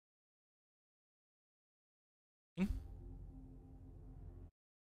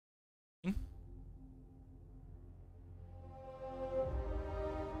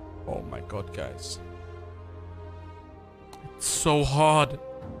god, guys. It's so hard.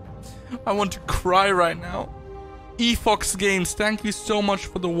 I want to cry right now. eFox Games, thank you so much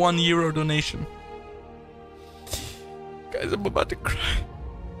for the €1 donation. Guys, I'm about to cry.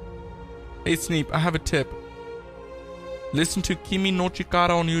 Hey Sneep, I have a tip. Listen to Kimi no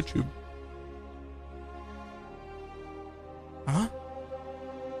Chikara on YouTube. Huh?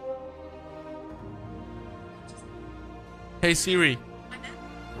 Hey Siri.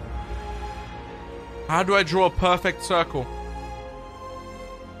 How do I draw a perfect circle?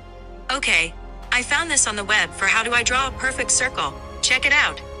 Okay, I found this on the web for how do I draw a perfect circle. Check it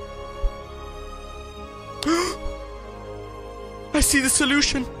out. I see the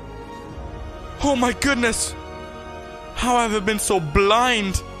solution. Oh my goodness. How have I been so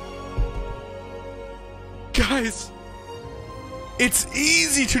blind? Guys, it's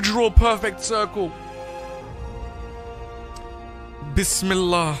easy to draw a perfect circle.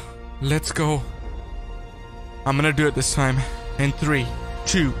 Bismillah. Let's go. I'm gonna do it this time. In 3,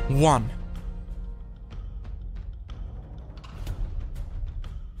 2, 1.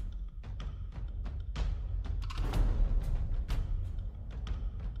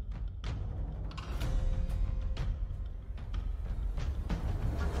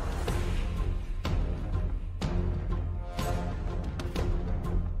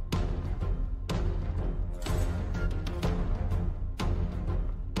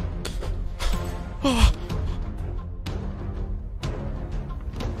 Oh.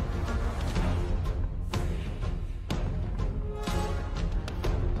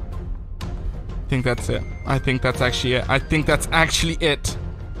 I think that's it. I think that's actually it. I think that's actually it.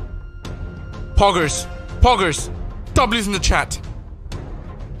 Poggers. Poggers. W's in the chat.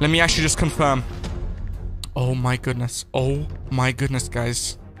 Let me actually just confirm. Oh my goodness. Oh my goodness,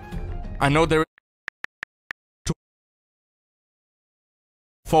 guys. I know there is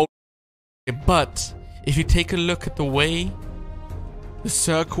but if you take a look at the way the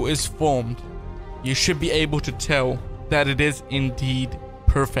circle is formed, you should be able to tell that it is indeed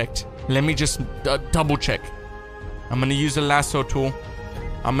perfect. Let me just double check. I'm going to use a lasso tool.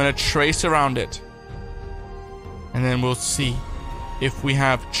 I'm going to trace around it. And then we'll see if we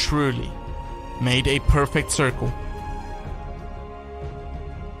have truly made a perfect circle.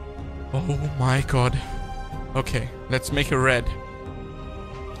 Oh my god. Okay, let's make a red.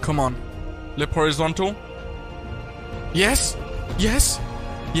 Come on. Flip horizontal. Yes. Yes.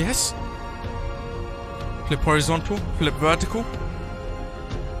 Yes. Flip horizontal. Flip vertical.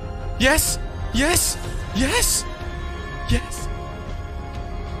 Yes. Yes. Yes. Yes.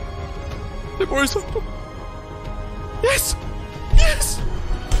 Flip horizontal. Yes. Yes.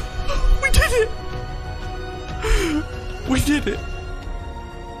 We did it. We did it.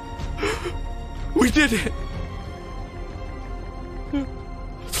 We did it.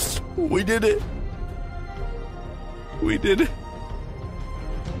 We did it. We did it.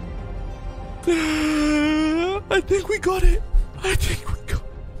 I think we got it. I think we got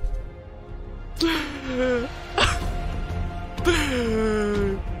it.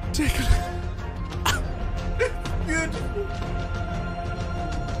 Take a look. Beautiful.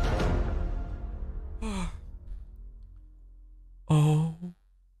 Oh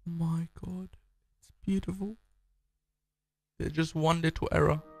my god. It's beautiful. There's just one little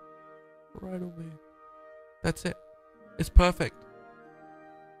error. Right over here. That's it. It's perfect.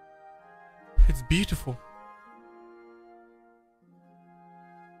 It's beautiful.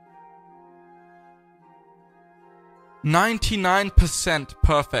 %99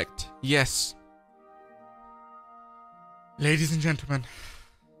 perfect. Yes. Ladies and gentlemen,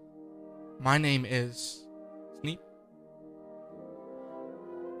 my name is Sneep.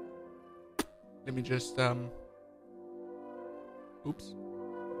 Let me just oops.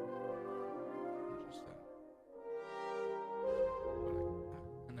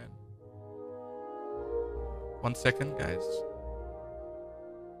 And then 1 second, guys.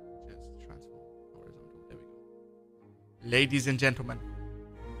 Just transform horizontal. There we go. Ladies and gentlemen,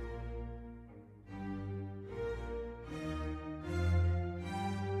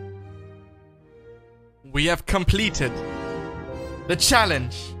 we have completed the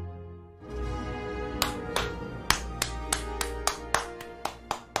challenge.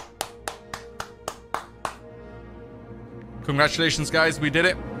 Congratulations, guys. We did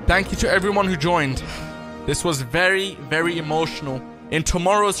it. Thank you to everyone who joined. This was very, very emotional. In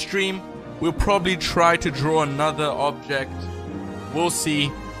tomorrow's stream, we'll probably try to draw another object. We'll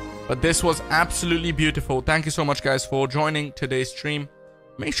see. But this was absolutely beautiful. Thank you so much, guys, for joining today's stream.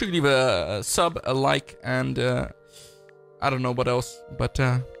 Make sure you leave a sub, a like, and I don't know what else. But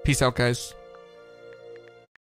peace out, guys.